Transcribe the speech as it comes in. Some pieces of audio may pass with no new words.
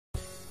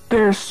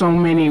There's so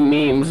many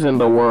memes in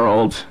the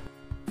world.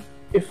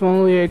 If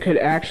only I could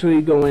actually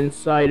go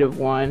inside of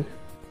one.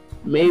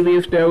 Maybe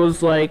if there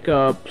was like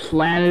a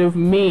planet of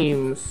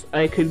memes,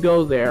 I could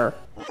go there.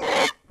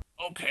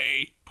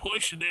 Okay,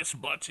 push this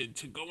button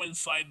to go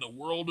inside the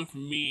world of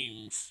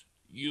memes.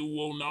 You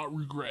will not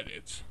regret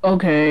it.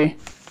 Okay.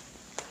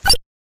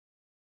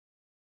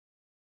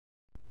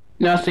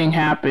 Nothing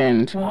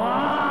happened.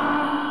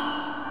 Ah!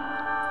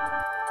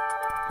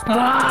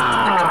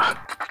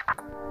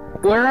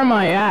 Where am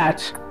I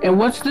at? And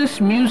what's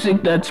this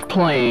music that's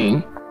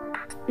playing?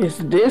 Is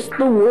this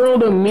the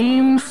world of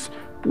memes?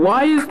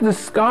 Why is the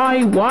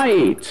sky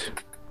white?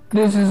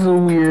 This is a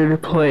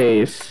weird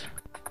place.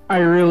 I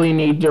really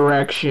need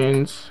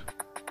directions.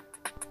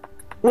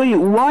 Wait,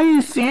 why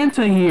is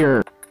Santa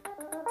here?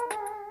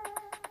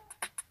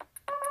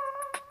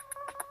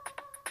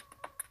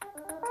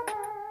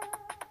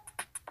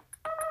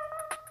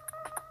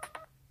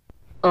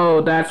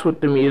 Oh, that's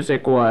what the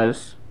music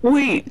was.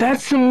 Wait,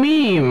 that's a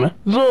meme!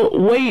 The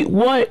wait,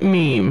 what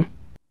meme?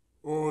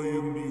 I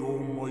am the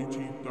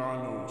almighty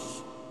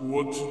Thanos.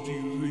 What do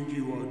you think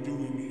you are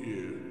doing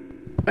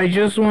here? I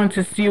just want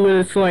to see what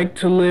it's like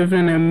to live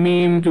in a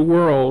memed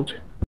world.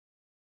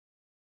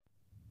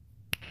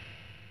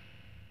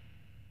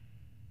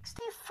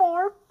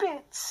 64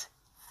 bits,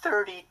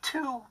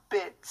 32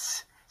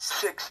 bits,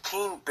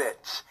 16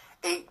 bits,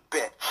 8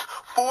 bits,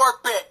 4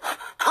 bits,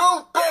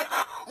 2 bits,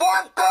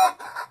 1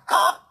 bit,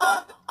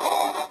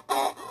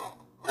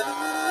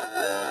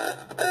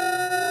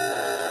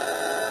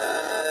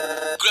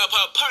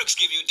 Grubhub Perks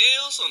give you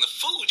deals on the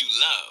food you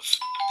love.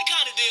 The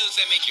kind of deals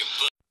that make your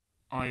butt.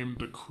 I am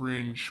the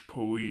cringe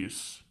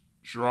police.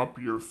 Drop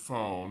your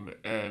phone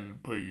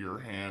and put your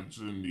hands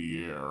in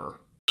the air.